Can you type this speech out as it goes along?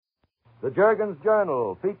The Jergens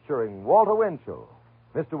Journal, featuring Walter Winchell.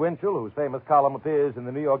 Mr. Winchell, whose famous column appears in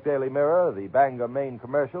the New York Daily Mirror, the Bangor Maine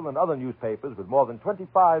Commercial, and other newspapers with more than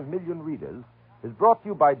 25 million readers, is brought to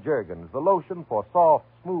you by Jergens, the lotion for soft,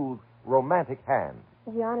 smooth, romantic hands.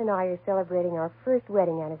 John and I are celebrating our first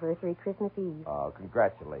wedding anniversary Christmas Eve. Oh,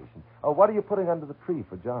 congratulations. Oh, what are you putting under the tree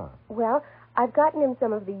for John? Well, I've gotten him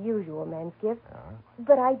some of the usual men's gifts,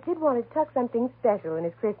 but I did want to tuck something special in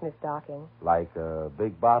his Christmas stocking. Like a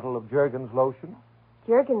big bottle of Jergens lotion?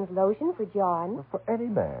 Jergens lotion for John? For any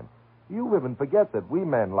man. You women forget that we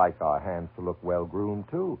men like our hands to look well-groomed,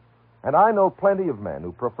 too. And I know plenty of men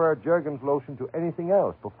who prefer Jergens lotion to anything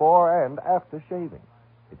else before and after shaving.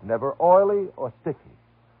 It's never oily or sticky.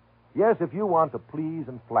 Yes, if you want to please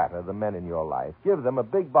and flatter the men in your life, give them a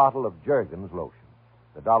big bottle of Jergens lotion.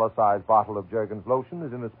 The dollar-sized bottle of Jergens lotion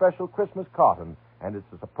is in a special Christmas carton, and it's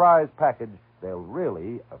a surprise package they'll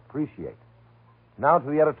really appreciate. Now to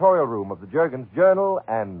the editorial room of the Jergens Journal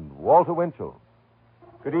and Walter Winchell.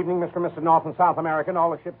 Good evening, Mr. and Mrs. North and South America, and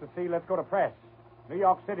all the ships at sea. Let's go to press. New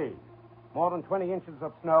York City. More than 20 inches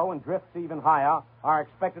of snow and drifts even higher are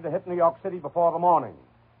expected to hit New York City before the morning.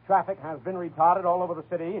 Traffic has been retarded all over the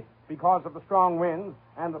city because of the strong winds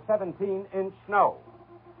and the 17-inch snow.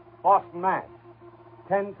 Boston, Mass.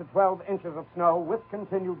 10 to 12 inches of snow with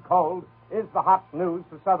continued cold is the hot news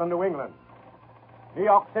to southern New England. New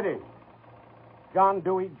York City. John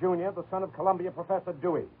Dewey, Jr., the son of Columbia Professor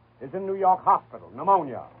Dewey, is in New York Hospital,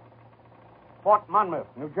 pneumonia. Fort Monmouth,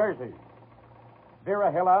 New Jersey.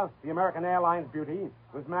 Vera Hiller, the American Airlines beauty,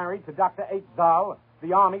 was married to Dr. H. Zoll,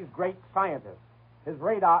 the Army's great scientist. His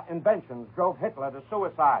radar inventions drove Hitler to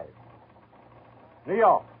suicide. New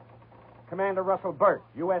York. Commander Russell Burt,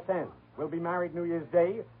 USN, will be married New Year's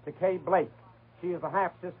Day to Kay Blake. She is the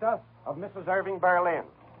half-sister of Mrs. Irving Berlin.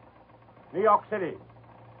 New York City.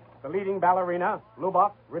 The leading ballerina,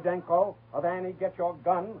 Lubov Rudenko of Annie Get Your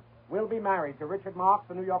Gun, will be married to Richard Marks,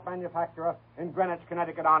 the New York manufacturer, in Greenwich,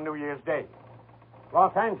 Connecticut on New Year's Day.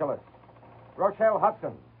 Los Angeles. Rochelle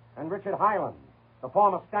Hudson and Richard Hyland, the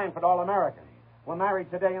former Stanford All-American, were married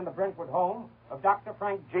today in the Brentwood home of Dr.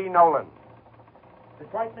 Frank G. Nolan.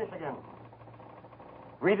 Detroit, Michigan.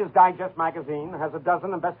 Reader's Digest magazine has a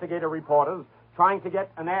dozen investigative reporters trying to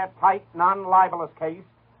get an airtight, non-libelous case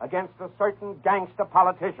against a certain gangster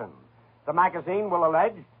politician. The magazine will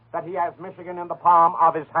allege that he has Michigan in the palm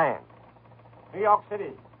of his hand. New York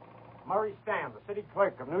City. Murray Stan, the city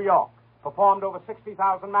clerk of New York, performed over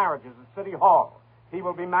 60,000 marriages at City Hall. He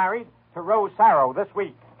will be married to Rose Sarrow this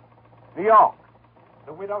week. New York.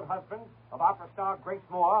 The widowed husband of opera star Grace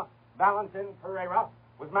Moore, Valentin Pereira,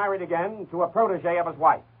 was married again to a protege of his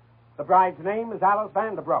wife. The bride's name is Alice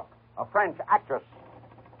Vanderbrook, a French actress.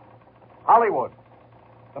 Hollywood.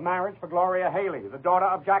 The marriage for Gloria Haley, the daughter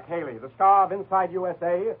of Jack Haley, the star of Inside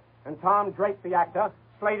USA, and Tom Drake, the actor,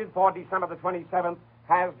 slated for December the 27th,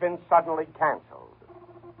 has been suddenly canceled.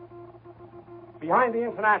 Behind the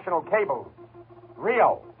international cables,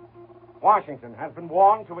 Rio. Washington has been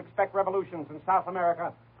warned to expect revolutions in South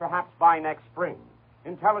America perhaps by next spring.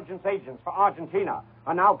 Intelligence agents for Argentina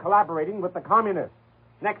are now collaborating with the communists.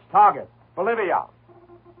 Next target, Bolivia.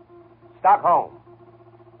 Stockholm.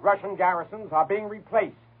 Russian garrisons are being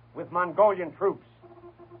replaced with Mongolian troops.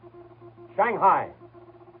 Shanghai.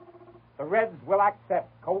 The Reds will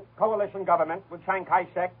accept coalition government with Chiang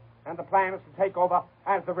Kai-shek, and the plan is to take over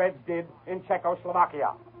as the Reds did in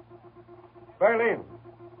Czechoslovakia. Berlin.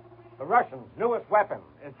 The Russians' newest weapon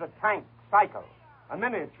is the tank cycle, a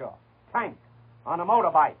miniature tank on a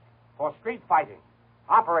motorbike for street fighting,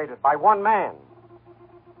 operated by one man.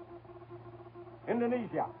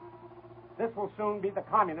 Indonesia. This will soon be the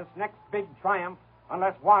communists' next big triumph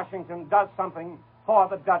unless Washington does something for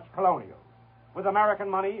the Dutch colonials. With American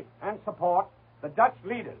money and support, the Dutch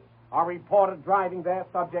leaders are reported driving their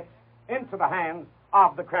subjects into the hands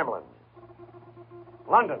of the Kremlin.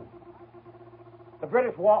 London. The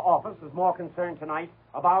British War Office is more concerned tonight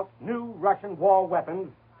about new Russian war weapons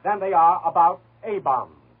than they are about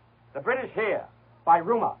A-bombs. The British hear, by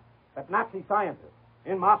rumor, that Nazi scientists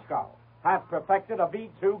in Moscow have perfected a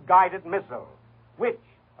V-2 guided missile, which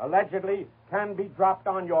allegedly can be dropped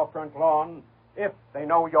on your front lawn if they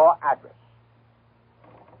know your address.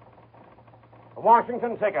 The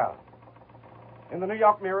Washington Ticker. In the New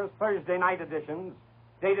York Mirror's Thursday night editions,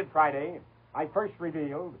 dated Friday, I first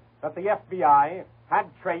revealed that the FBI had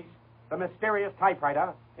traced the mysterious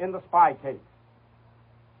typewriter in the spy case.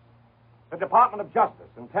 The Department of Justice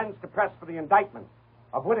intends to press for the indictment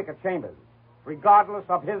of Whittaker Chambers, regardless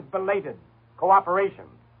of his belated cooperation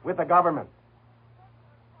with the government.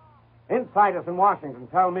 Insiders in Washington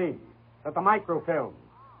tell me that the microfilm,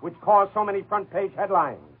 which caused so many front-page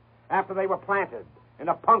headlines after they were planted in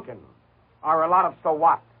a pumpkin or a lot of so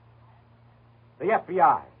what. The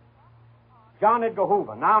FBI. John Edgar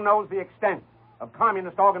Hoover now knows the extent of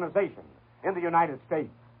communist organization in the United States.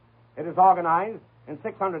 It is organized in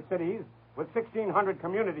 600 cities with 1,600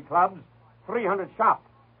 community clubs, 300 shops,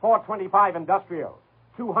 425 industrial,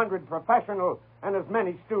 200 professional, and as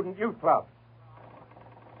many student youth clubs.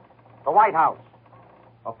 The White House.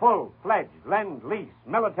 A full-fledged lend-lease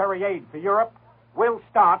military aid for Europe will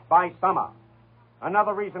start by summer.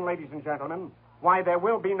 Another reason, ladies and gentlemen, why there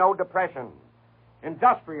will be no depression.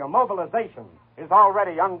 Industrial mobilization is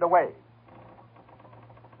already underway.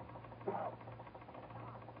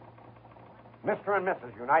 Mr. and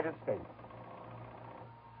Mrs. United States.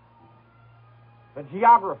 The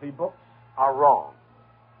geography books are wrong.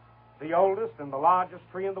 The oldest and the largest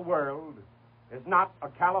tree in the world is not a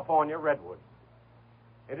California redwood.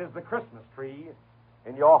 It is the Christmas tree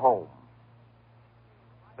in your home.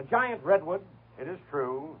 The giant redwood, it is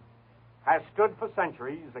true, has stood for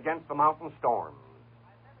centuries against the mountain storms.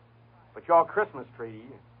 But your Christmas tree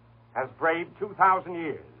has braved 2,000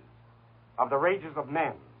 years of the rages of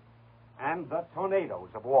men and the tornadoes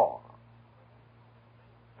of war.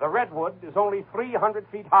 The redwood is only 300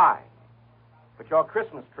 feet high, but your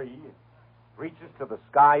Christmas tree reaches to the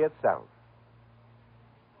sky itself.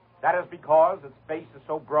 That is because its base is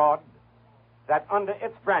so broad that under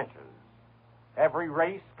its branches, every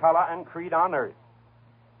race, color, and creed on earth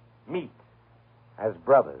meet as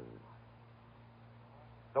brothers.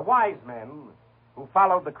 The wise men who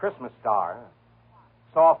followed the Christmas star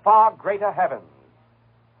saw far greater heavens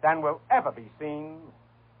than will ever be seen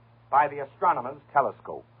by the astronomer's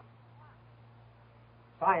telescope.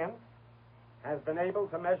 Science has been able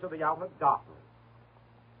to measure the outer darkness,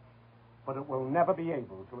 but it will never be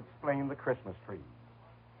able to explain the Christmas tree.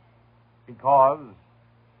 Because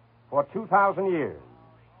for 2,000 years,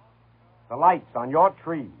 the lights on your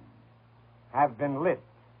tree have been lit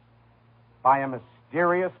by a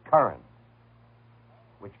mysterious current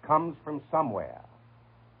which comes from somewhere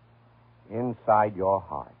inside your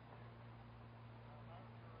heart.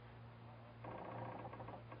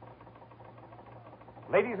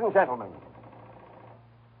 Ladies and gentlemen,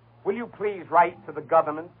 will you please write to the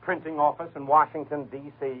government printing office in Washington,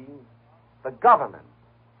 D.C., the government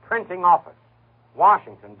printing office,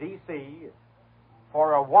 Washington, D.C.,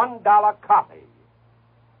 for a $1 copy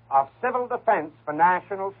of Civil Defense for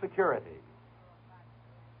National Security.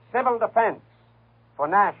 Civil Defense for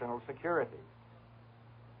National Security.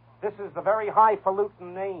 This is the very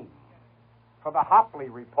highfalutin name for the Hopley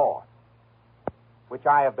Report, which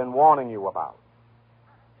I have been warning you about.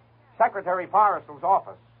 Secretary Forrestal's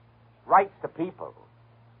office writes to people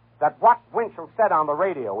that what Winchell said on the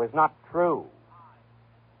radio is not true.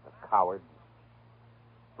 The cowards.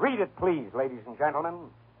 Read it, please, ladies and gentlemen,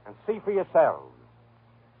 and see for yourselves.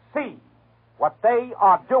 See what they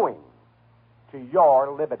are doing to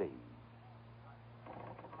your liberty.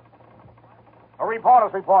 A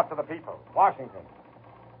reporter's report to the people, Washington.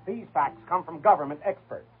 These facts come from government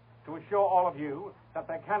experts to assure all of you that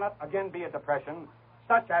there cannot again be a depression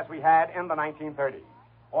such as we had in the 1930s,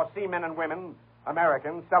 or see men and women,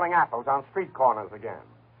 Americans, selling apples on street corners again.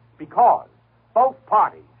 Because both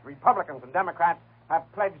parties, Republicans and Democrats, have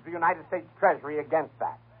pledged the United States Treasury against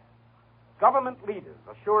that. Government leaders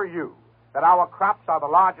assure you that our crops are the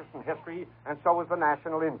largest in history, and so is the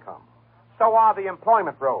national income. So are the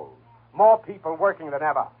employment rolls. More people working than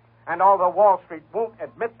ever. And although Wall Street won't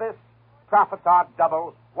admit this, profits are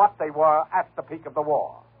double what they were at the peak of the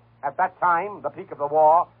war. At that time, the peak of the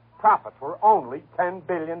war, profits were only $10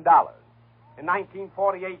 billion. In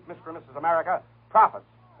 1948, Mr. and Mrs. America, profits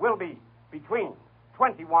will be between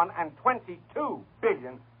 $21 and $22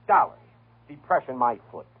 billion. Depression my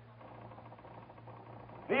foot.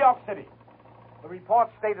 New York City. The report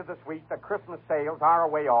stated this week that Christmas sales are a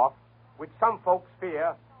way off, which some folks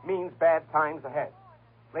fear means bad times ahead.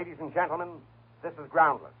 Ladies and gentlemen, this is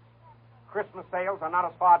groundless. Christmas sales are not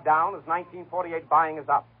as far down as 1948 buying is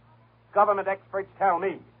up. Government experts tell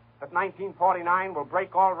me that 1949 will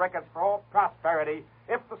break all records for all prosperity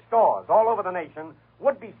if the stores all over the nation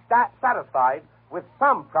would be satisfied with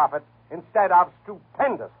some profit instead of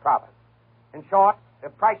stupendous profits. In short,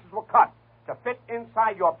 if prices were cut to fit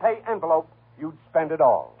inside your pay envelope, you'd spend it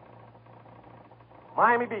all.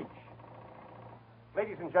 Miami Beach.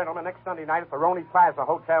 Ladies and gentlemen, next Sunday night at the Roney Plaza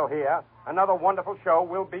Hotel here, another wonderful show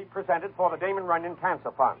will be presented for the Damon Runyon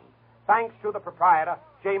Cancer Fund. Thanks to the proprietor,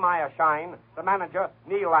 J. Meyer Shine, the manager,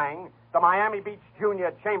 Neil Lang, the Miami Beach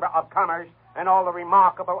Junior Chamber of Commerce, and all the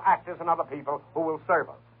remarkable actors and other people who will serve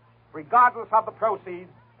us. Regardless of the proceeds,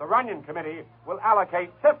 the Runyon Committee will allocate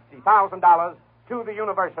 $50,000 to the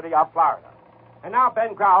University of Florida. And now,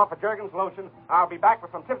 Ben Grauer for Jergens Lotion. I'll be back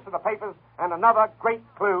with some tips of the papers and another great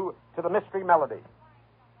clue to the mystery melody.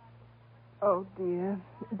 Oh, dear.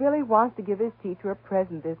 Billy wants to give his teacher a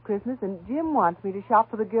present this Christmas, and Jim wants me to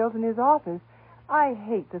shop for the girls in his office. I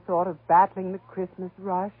hate the thought of battling the Christmas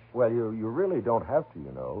rush. Well, you really don't have to,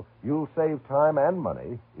 you know. You'll save time and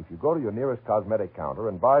money if you go to your nearest cosmetic counter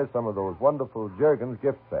and buy some of those wonderful Jergens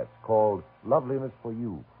gift sets called Loveliness for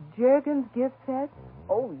You. Jergens gift sets? Mm-hmm.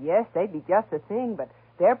 Oh, yes, they'd be just the thing, but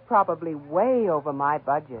they're probably way over my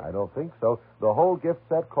budget. I don't think so. The whole gift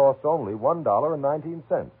set costs only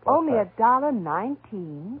 $1.19. Only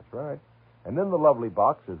 $1.19? That's right. And in the lovely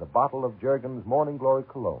box is a bottle of Jergens Morning Glory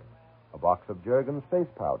cologne, a box of Jergens face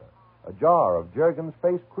powder, a jar of Jergens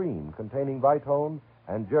face cream containing Vitone,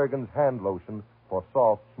 and Jergens hand lotion for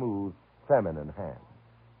soft, smooth, feminine hands.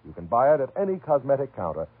 You can buy it at any cosmetic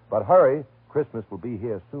counter, but hurry, Christmas will be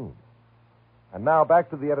here soon. And now back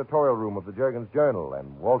to the editorial room of the Jergens Journal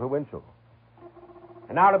and Walter Winchell.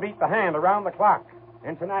 And now to beat the hand around the clock.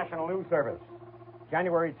 International News Service.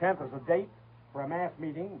 January 10th is the date for a mass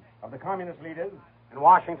meeting of the communist leaders in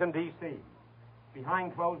Washington, D.C.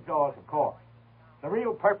 Behind closed doors, of course. The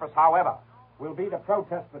real purpose, however, will be to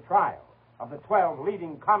protest the trial of the 12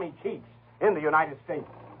 leading commie chiefs in the United States.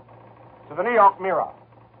 To the New York Mirror.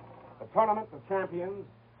 The Tournament of Champions,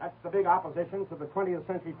 that's the big opposition to the 20th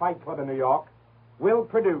Century Fight Club in New York, will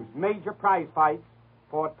produce major prize fights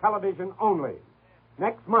for television only.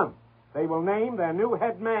 Next month, they will name their new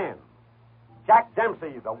head man, Jack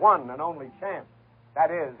Dempsey, the one and only champ.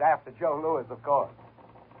 That is, after Joe Louis, of course.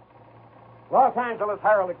 Los Angeles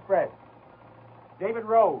Herald Express. David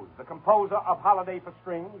Rose, the composer of Holiday for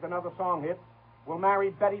Strings and other song hits, will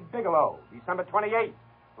marry Betty Bigelow, December 28th,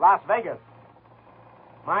 Las Vegas.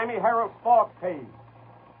 Miami Herald Sports page.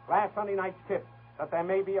 Last Sunday night's tip that there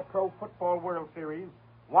may be a Pro Football World Series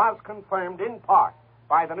was confirmed in part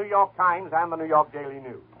by the New York Times and the New York Daily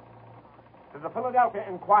News. To the Philadelphia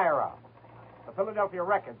Inquirer, the Philadelphia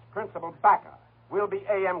Record's principal backer will be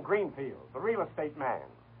A.M. Greenfield, the real estate man,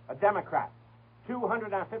 a Democrat.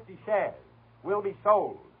 250 shares will be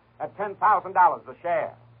sold at $10,000 a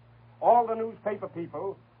share. All the newspaper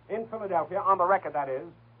people in Philadelphia, on the Record that is,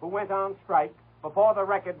 who went on strike before the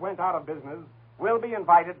Record went out of business, will be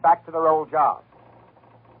invited back to their old jobs.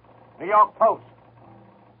 New York Post.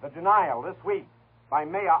 The denial this week by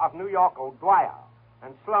Mayor of New York O'Dwyer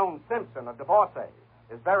and Sloane Simpson, a divorcee,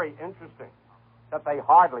 is very interesting, that they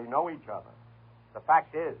hardly know each other. The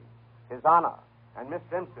fact is, His Honor and Miss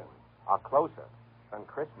Simpson are closer than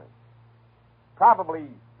Christmas. Probably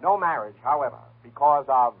no marriage, however, because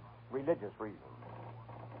of religious reasons.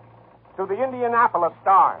 To the Indianapolis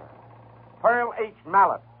Star, Pearl H.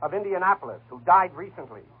 Mallett of Indianapolis, who died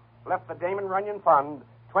recently, left the Damon Runyon Fund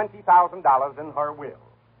 $20,000 in her will.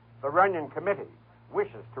 The Runyon Committee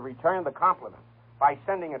wishes to return the compliment by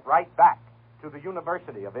sending it right back to the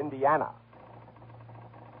University of Indiana.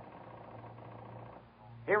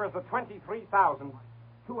 Here is the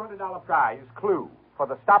 $23,200 prize clue for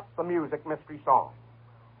the Stop the Music mystery song.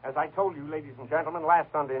 As I told you, ladies and gentlemen, last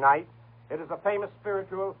Sunday night, it is a famous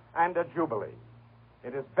spiritual and a jubilee.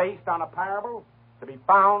 It is based on a parable to be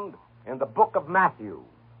found in the book of Matthew.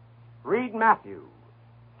 Read Matthew,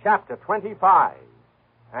 chapter 25,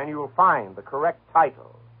 and you'll find the correct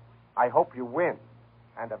title. I hope you win,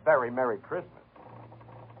 and a very Merry Christmas.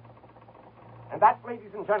 And that,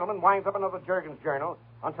 ladies and gentlemen, winds up another Jergens Journal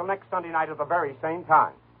until next Sunday night at the very same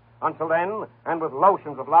time. Until then, and with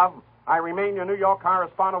lotions of love, I remain your New York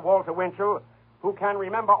correspondent, Walter Winchell, who can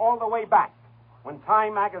remember all the way back when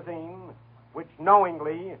Time magazine, which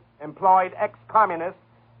knowingly employed ex-communists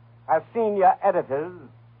as senior editors,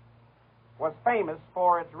 was famous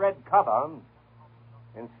for its red cover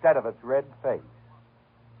instead of its red face.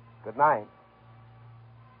 Good night.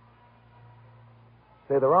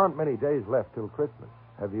 Say, there aren't many days left till Christmas.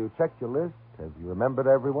 Have you checked your list? Have you remembered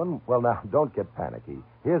everyone? Well, now, don't get panicky.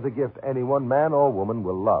 Here's a gift anyone, man or woman,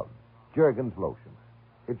 will love. Jergens lotion.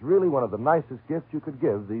 It's really one of the nicest gifts you could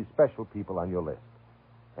give these special people on your list.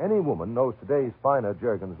 Any woman knows today's finer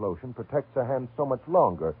Jergens lotion protects her hands so much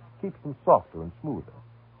longer, keeps them softer and smoother.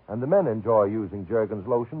 And the men enjoy using Jergens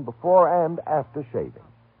lotion before and after shaving.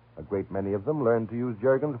 A great many of them learn to use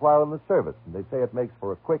Jergens while in the service, and they say it makes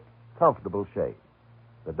for a quick, comfortable shave.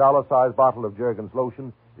 The dollar-sized bottle of Jergens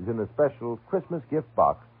lotion is in a special Christmas gift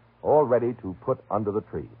box, all ready to put under the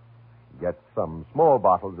tree. Get some small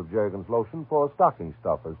bottles of Jergens lotion for stocking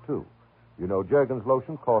stuffers, too. You know, Jergens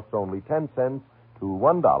lotion costs only 10 cents to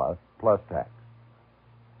 $1 plus tax.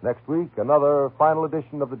 Next week, another final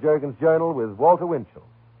edition of the Jergens Journal with Walter Winchell.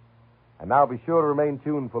 And now be sure to remain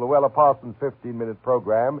tuned for the Weller Parsons 15-minute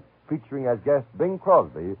program featuring as guest Bing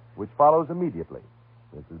Crosby, which follows immediately.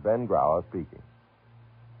 This is Ben Grauer speaking.